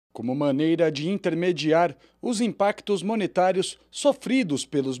Como maneira de intermediar os impactos monetários sofridos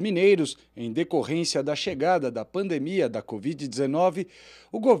pelos mineiros em decorrência da chegada da pandemia da Covid-19,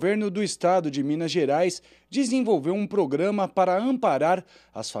 o governo do estado de Minas Gerais desenvolveu um programa para amparar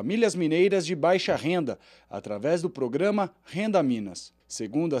as famílias mineiras de baixa renda, através do programa Renda Minas.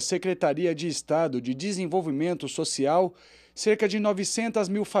 Segundo a Secretaria de Estado de Desenvolvimento Social, cerca de 900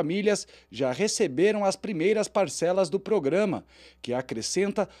 mil famílias já receberam as primeiras parcelas do programa, que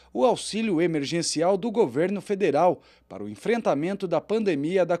acrescenta o auxílio emergencial do governo federal para o enfrentamento da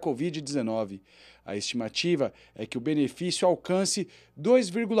pandemia da Covid-19. A estimativa é que o benefício alcance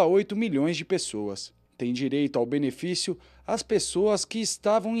 2,8 milhões de pessoas. Tem direito ao benefício as pessoas que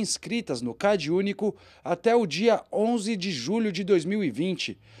estavam inscritas no CadÚnico até o dia 11 de julho de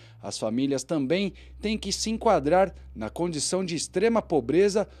 2020. As famílias também têm que se enquadrar na condição de extrema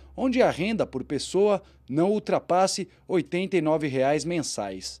pobreza, onde a renda por pessoa não ultrapasse R$ 89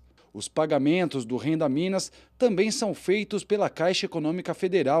 mensais. Os pagamentos do Renda Minas também são feitos pela Caixa Econômica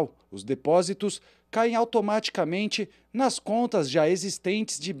Federal. Os depósitos caem automaticamente nas contas já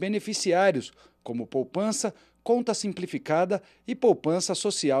existentes de beneficiários, como poupança, conta simplificada e poupança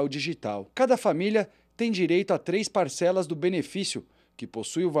social digital. Cada família tem direito a 3 parcelas do benefício, que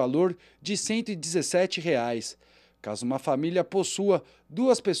possui o valor de R$ 117. Caso uma família possua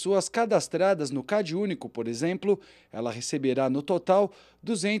 2 pessoas cadastradas no CadÚnico, por exemplo, ela receberá no total R$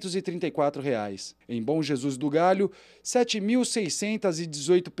 234. Em Bom Jesus do Galho,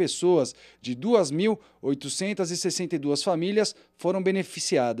 7.618 pessoas de 2.862 famílias foram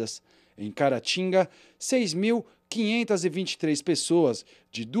beneficiadas. Em Caratinga, 6.523 pessoas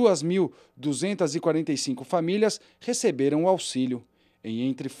de 2.245 famílias receberam o auxílio. Em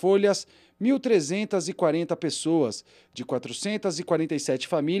Entre Folhas, 1.340 pessoas de 447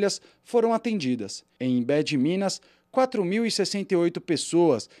 famílias foram atendidas. Em Imbé de Minas, 4.068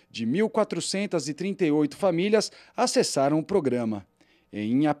 pessoas de 1.438 famílias acessaram o programa.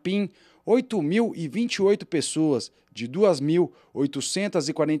 Em Inhapim, 8.028 pessoas de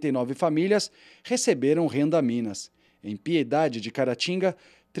 2.849 famílias receberam Renda Minas. Em Piedade de Caratinga,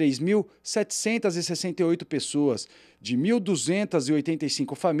 3.768 pessoas de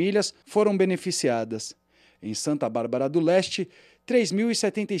 1.285 famílias foram beneficiadas. Em Santa Bárbara do Leste,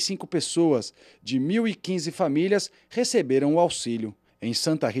 3.075 pessoas de 1.015 famílias receberam o auxílio. Em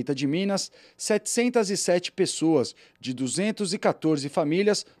Santa Rita de Minas, 707 pessoas de 214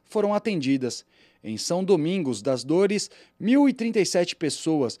 famílias foram atendidas. Em São Domingos das Dores, 1.037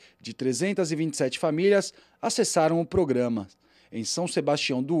 pessoas de 327 famílias acessaram o programa. Em São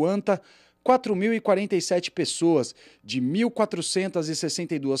Sebastião do Anta, 4.047 pessoas de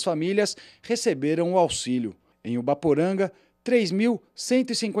 1.462 famílias receberam o auxílio. Em Ubaporanga,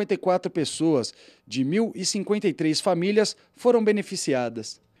 3.154 pessoas de 1.053 famílias foram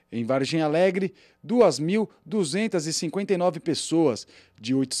beneficiadas. Em Vargem Alegre, 2.259 pessoas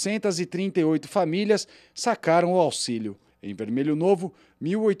de 838 famílias sacaram o auxílio. Em Vermelho Novo,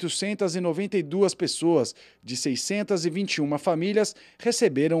 1.892 pessoas de 621 famílias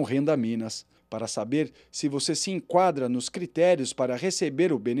receberam Renda Minas. Para saber se você se enquadra nos critérios para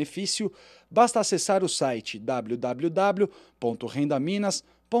receber o benefício, basta acessar o site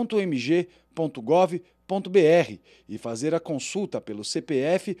www.rendaminas.mg.gov.br e fazer a consulta pelo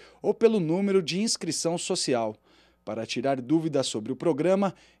CPF ou pelo número de inscrição social. Para tirar dúvidas sobre o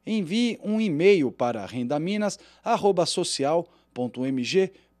programa, envie um e-mail para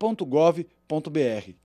rendaminas@social.mg.gov.br.